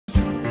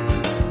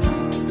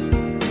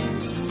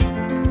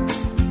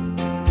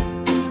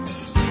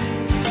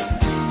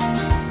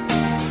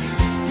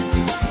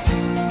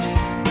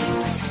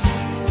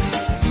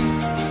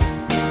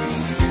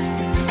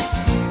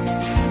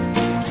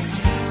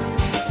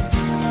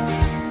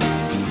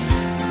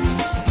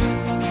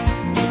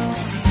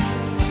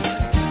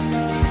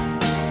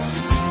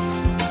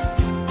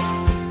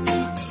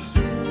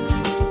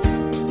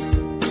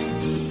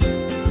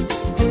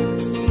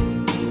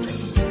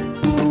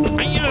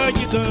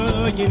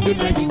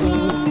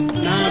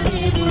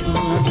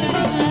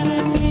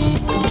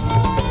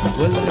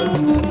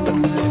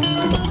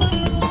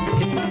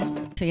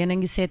yéen a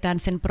ngi seetaan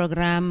seen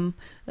programme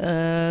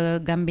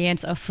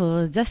Gambians of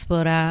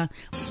Diaspora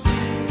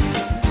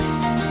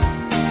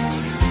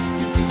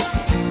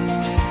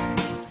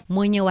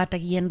moo ñëwaat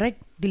ak yéen rek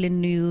di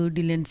leen nuyu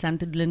di leen sant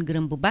di leen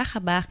gërëm bu baax a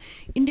baax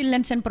indil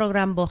leen seen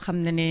programme boo xam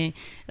ne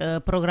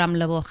programme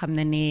la boo xam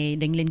ne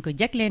dañ leen ko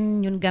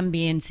jagleen ñun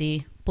Gambians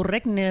yi pour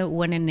rek ne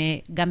wane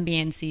ne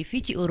Gambians yi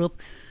fii ci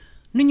Europe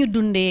nu ñu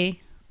dundee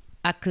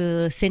ak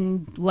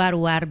seen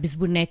waar bis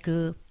bu nekk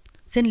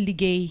seen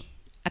liggéey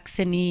ak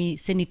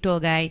seeni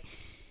toogaay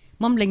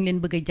moom lañ leen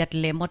bëgg a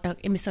jàttale moo tax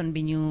émission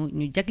bi ñu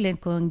jagleen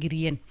ko ngir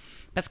yéen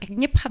parce que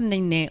ñëpp xam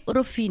nañ ne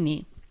Europe fii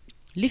nii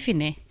li fi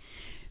ne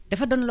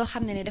dafa doon loo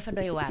xam ne dafa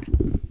doy waar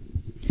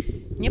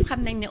ñëpp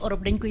xam nañ ne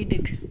Europe dañ koy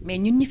dégg mais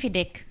ñun ñi fi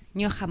dekk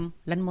ñoo xam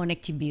lan moo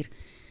nekk ci biir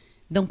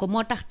donc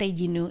moo tax tey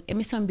jii ñu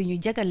émission bi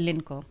ñu jagal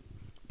leen ko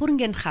pour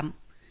ngeen xam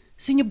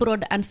suñu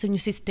brother and suñu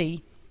sister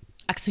yi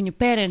ak suñu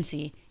parents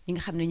yi ñi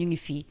nga xam ne ñu ngi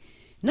fii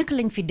naka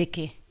lañ fi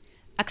dëkkee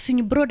ak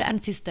suñu brother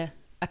and sister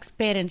ak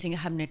parents yi nga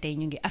xam ne tey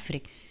ñu ngi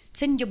Afrique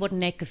seen njaboot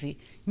nekk fi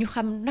ñu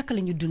xam naka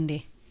la ñu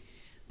dundee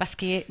parce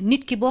que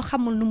nit ki boo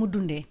xamul nu mu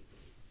dundee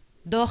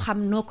doo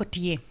xam noo ko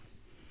tiyee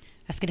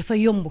parce que dafa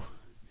yomb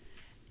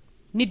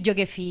nit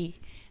jóge fii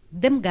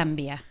dem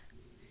Gambia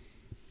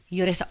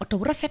yore sa oto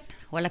bu rafet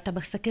wala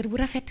tabax sa kër bu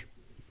rafet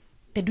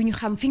te duñu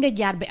xam fi nga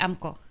jaar bi am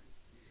ko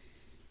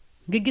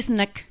nga gis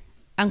nag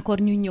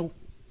encore ñu ñëw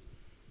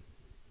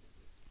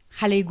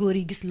xale yu góor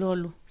yi gis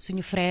loolu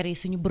suñu frères yi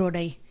suñu broda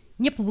yi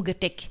ñëpp bëgg a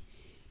tekki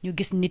ñu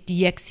gis nit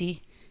yegg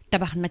si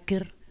tabax na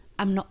kër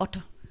am na oto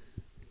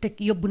te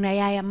yóbbu na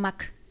yaayam mag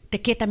te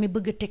kee tamit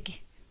bëgg a tekki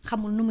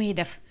xamul nu muy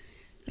def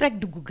rek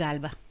dugg gaal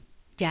ba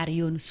jaar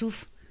yoonu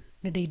suuf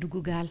ne day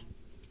dugg gaal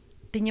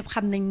te ñëpp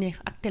xam nañ ne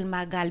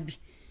actuellement gaal bi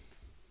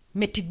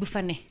mettit bu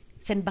fa ne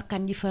seen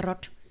bakkan yi fa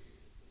rot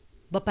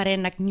ba pare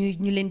nag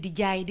ñu leen di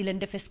jaay di leen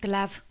def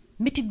esclave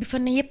mettit bi fa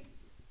ne yëpp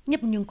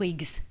ñëpp ñu ngi koy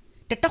gis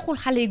te taxul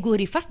xale góor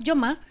yi fas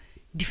joma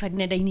di fa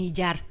ne dañuy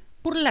jaar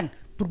pour lan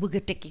pour bëgg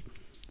a tekki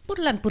pour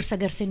lan pour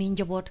sagar seeni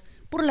njaboot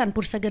pour lan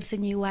pour sagar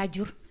seeni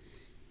waajur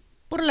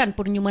pour lan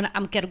pour ñu mën a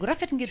am kër gu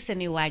rafet ngir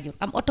seeni waajur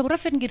am oto bu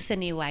rafet ngir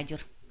seeni waajur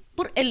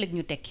pour ëllëg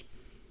ñu tekki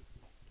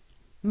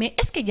mais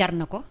est-ce que jar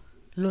na ko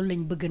loolu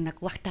lañ bëgg nag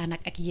waxtaan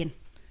ak yéen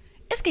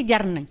est-ce que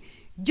jar nañ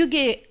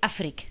jógee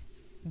Afrique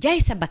jaay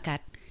sa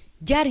bakkaat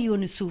jaar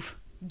yoonu suuf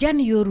jaan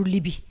yooru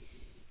libi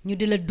ñu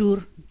di la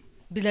dóor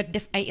di la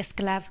def ay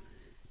esclave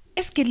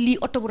est-ce que lii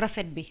oto bu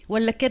rafet bi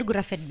wala kër gu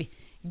rafet bi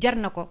jar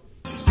na ko.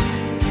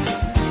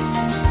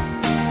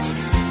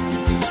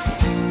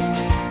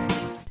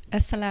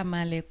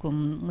 Assalamualaikum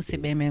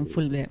musidɓe men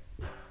fulɓe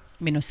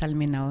mino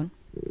salmina on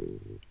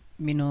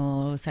mino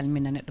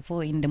salmina neɗɗo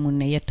fof inde mum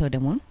ne yettode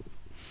mum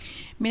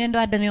minen ɗo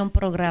addani on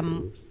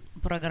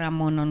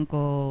programme o noon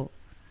ko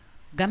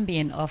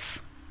Gambian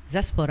of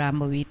Diaspora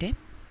mbo wiyete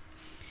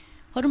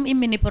hoɗum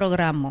immini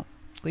programme o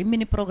ko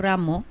immini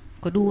programme o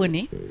ko ɗum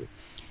woni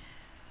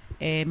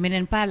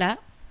minen paala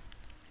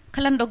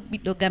kalanɗo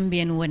ɓiɗɗo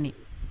Gambien woni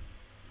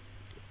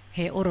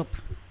he Europe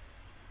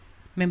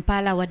min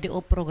paala wadde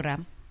o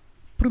programme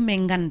pour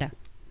min ganda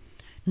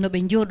no ɓe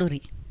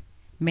jooɗori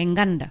min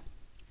ganda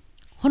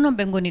hono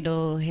ɓe ngoni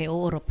ɗo he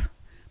Europe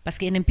parce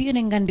que enen piyo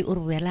enen gandi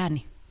Europe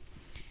welani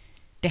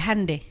te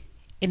hande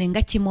enen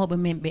gaccimoɓe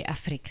men ɓe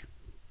Afrique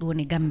ɗum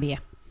woni Gambia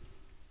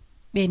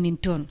ɓenin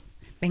toon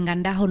ɓe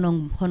ganda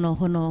hono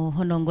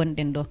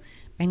gonɗen ɗo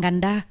ɓe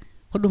ganda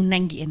hoɗum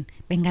nangi en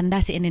ɓe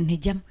ganda si enen he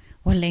jaam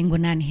walla en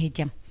gonani he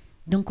jaam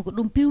donc ko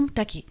ɗum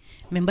piwtaki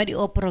min mbaɗi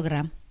o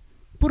programme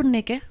pour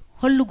neke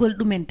hollugol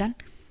ɗumen tan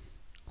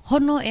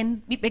hono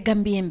en ɓiɓɓe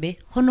Gambien ɓe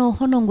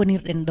hono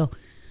gonirɗen ɗo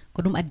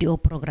ko ɗum addi o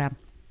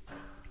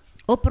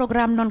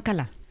programme noon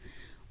kala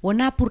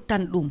wona pour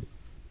tan ɗum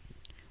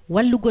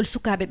wallugol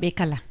sukaɓe ɓe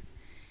kala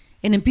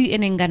enen piyu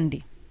enen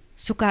gandi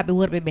sukaɓe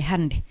worɓe ɓe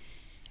hande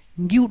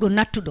giwɗo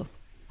nattuɗo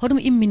hoɗum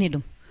immini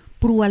ɗum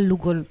pour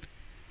wallugol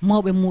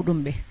mawɓe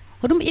muɗum ɓe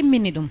hoɗum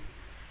immini ɗum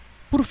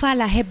pour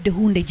faala hebde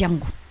hunde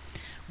janggo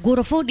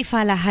goro fof ɗi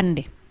faala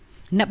hande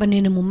naɓa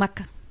nene mum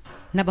makka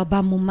naɓa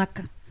bammum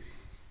makka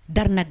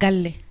darna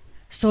galle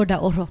soda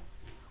oto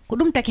ko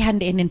ɗum taki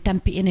hande enen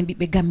tampi enen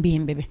ɓiɓɓe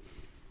Gambien ɓe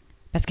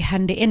parce que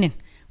hande enen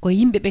ko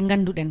yimɓe ɓe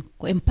ganduɗen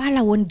ko en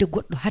paala wonde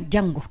goɗɗo har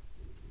janggo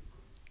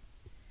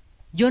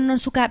joni noon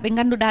sukaɓe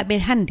ganduɗa ɓe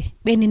hande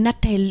ɓeni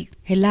natta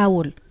he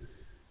lawol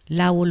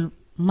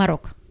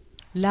Maroc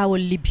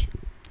lawol Libi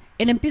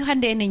enen piyo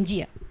hande enen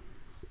jiya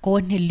ko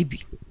won hen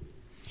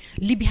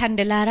Libi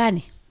hande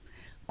larani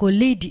ko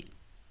leydi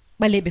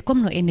ɓaleɓe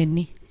comme no enen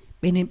ni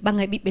ɓeni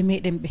ɓaŋa ɓiɓɓe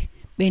meɗen ɓe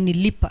ɓeni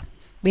lippa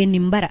ɓeni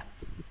mbara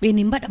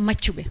ɓeni mbaɗa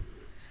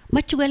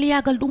maccugal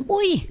yagal ɗum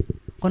ɓooyi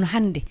kono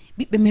hande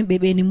ɓiɓɓe men ɓe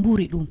ɓeni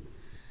mburi ɗum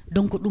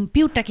donc ɗum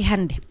piwtaki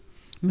hande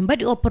min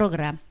mbaɗi o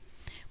programme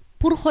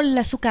pour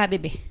holla sukaɓe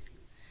ɓe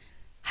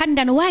hande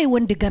ana wawi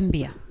wonde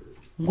Gambia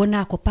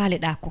gona ko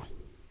paaleɗa ko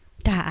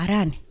ta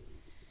arani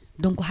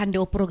donc hande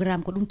o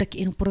programme ko ɗum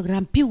taki en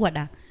programme piw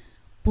waɗa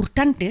pour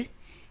tante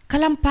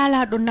kalam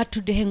pala do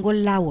nattude he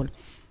ngol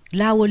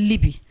lawol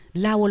Libi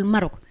lawol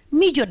Maroc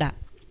mi joda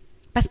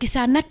parce que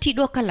sa natti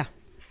do kala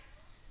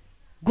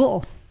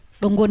go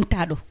do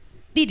gonta do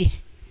didi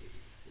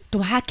to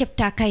ha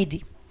kepta kaydi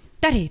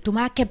tare to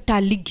ma kepta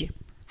ligge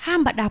ha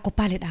mbada ko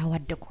paleɗa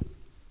wadde ko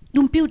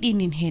ɗum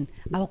pewɗinin hen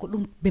awa ko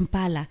ɗum ɓen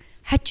paala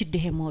haccudde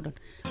he moɗon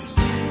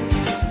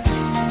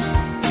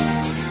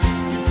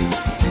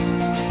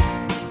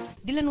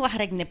di leen wax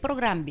rek ne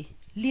programme bi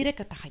lii rek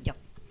a tax a jóg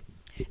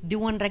di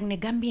woon rek ne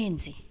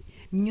Gambians yi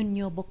ñun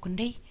ñoo bokk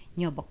ndey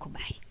ñoo bokk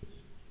baay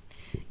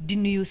di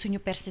nuyu suñu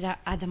président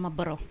Adama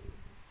Barrow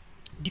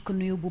di ko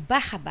nuyu bu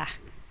baax a baax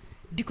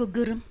di ko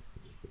gërëm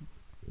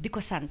di ko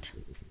sant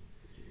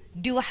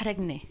di wax rek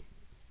ne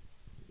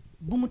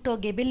bu mu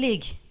toogee ba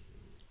léegi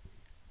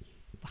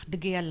wax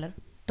dëgg yàlla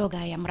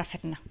toogaayam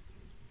rafet na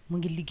mu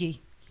ngi liggéey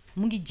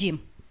mu ngi jéem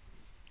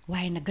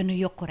waaye na gën a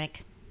yokku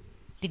rek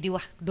te di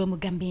wax doomu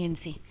Gambien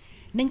si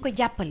nañ ko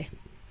jàppale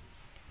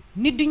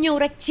nit du ñëw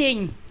rek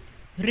ceeñ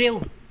réew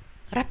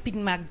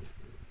rapidement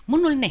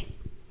mënul ne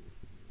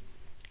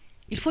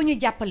il faut ñu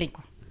jàppale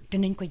ko te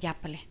nañ ko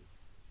jàppale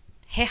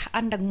xeex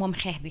ànd ak moom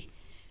xeex bi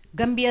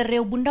Gambia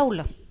réew bu ndaw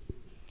la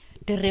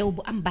te réew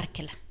bu am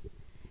barke la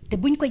te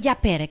buñ ko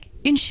jàppee rek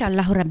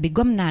inshallah rabbi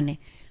gom naa ne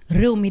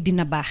réew mi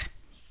dina baax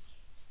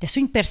te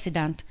suñ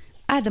présidente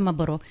Adama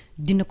Barrow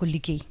dina ko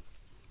liggéey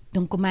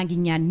donc maa ngi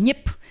ñaan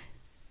ñépp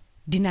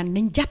dinaan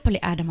nañ jàppale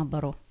Adama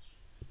Barrow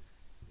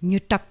ñu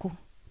takku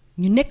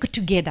ñu nekk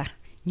together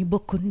ñu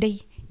bokk ndey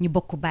ñu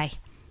bokk baay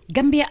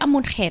Gambia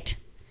amul xeet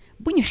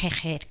bu ñu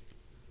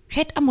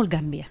xeet amul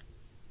Gambia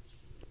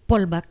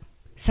pol bak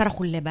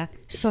saraxulle bak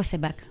soose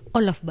bak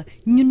olof ba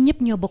ñun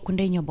ñëpp ñoo bokk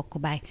ndey ñoo bokk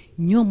baay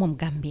ñoo moom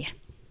Gambia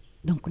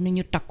donc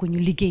nañu takku ñu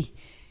liggéey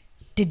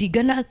te di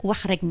gën a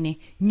wax rek ne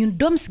ñun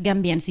dooms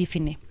Gambians yi fi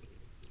ne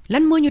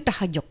lan moo ñu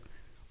tax a jóg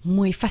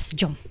mooy fas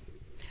jom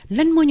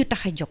lan moo ñu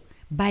tax a jóg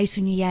bàyyi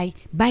suñu yaay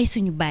bàyyi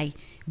suñu baay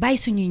bàyyi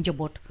suñuy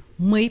njaboot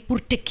mooy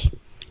pour tekki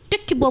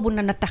boobu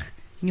na tax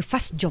ñu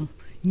fas jom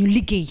ñu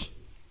liggéey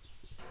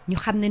ñu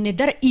xam ne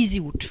dara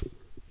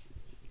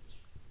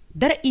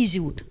easy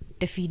wut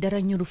te fii dara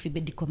ñuru fi ba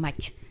di ko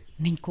màcc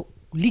nañ ko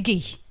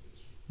liggéey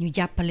ñu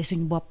jàppale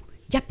suñu bopp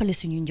jàppale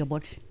suñu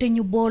njaboot te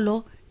ñu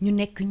booloo ñu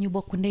nekk ñu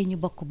bokk ndey ñu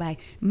bokk baay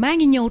maa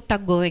ngi ñëw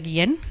tàggoo ak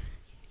yéen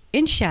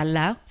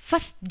inshallah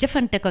fas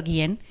jëfante ko ak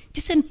yéen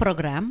ci seen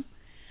programme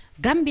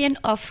Gambian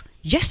of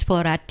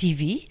Diaspora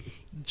TV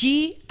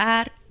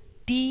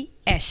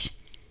GRTS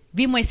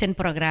bi mooy seen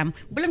programme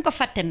bu leen ko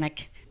fàtte nag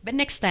ba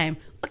next time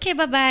ok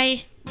bye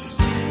bye